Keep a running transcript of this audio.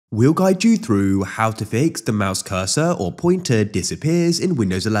We'll guide you through how to fix the mouse cursor or pointer disappears in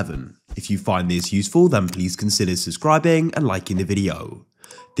Windows 11. If you find this useful, then please consider subscribing and liking the video.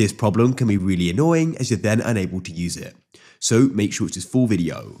 This problem can be really annoying as you're then unable to use it, so make sure it's this full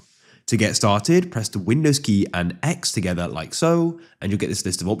video. To get started, press the Windows key and X together like so, and you'll get this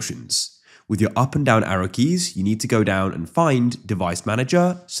list of options. With your up and down arrow keys, you need to go down and find Device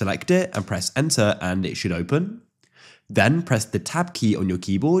Manager, select it and press Enter and it should open. Then press the Tab key on your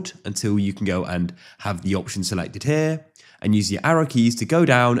keyboard until you can go and have the option selected here, and use your arrow keys to go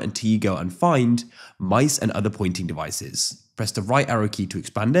down until you go and find Mice and Other Pointing Devices. Press the right arrow key to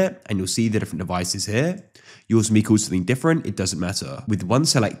expand it and you'll see the different devices here. Yours may call something different, it doesn't matter. With one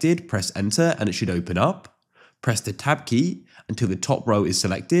selected, press Enter and it should open up. Press the Tab key until the top row is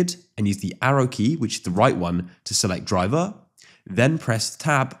selected and use the arrow key, which is the right one, to select Driver. Then press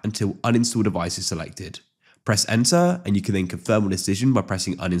Tab until Uninstall Device is selected. Press Enter and you can then confirm your decision by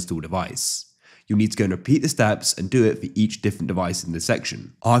pressing Uninstall Device. You'll need to go and repeat the steps and do it for each different device in this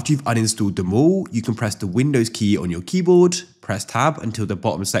section. After you've uninstalled them all, you can press the Windows key on your keyboard, press Tab until the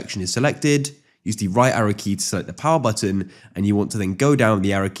bottom section is selected, use the right arrow key to select the power button, and you want to then go down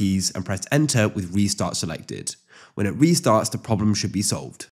the arrow keys and press Enter with Restart selected. When it restarts, the problem should be solved.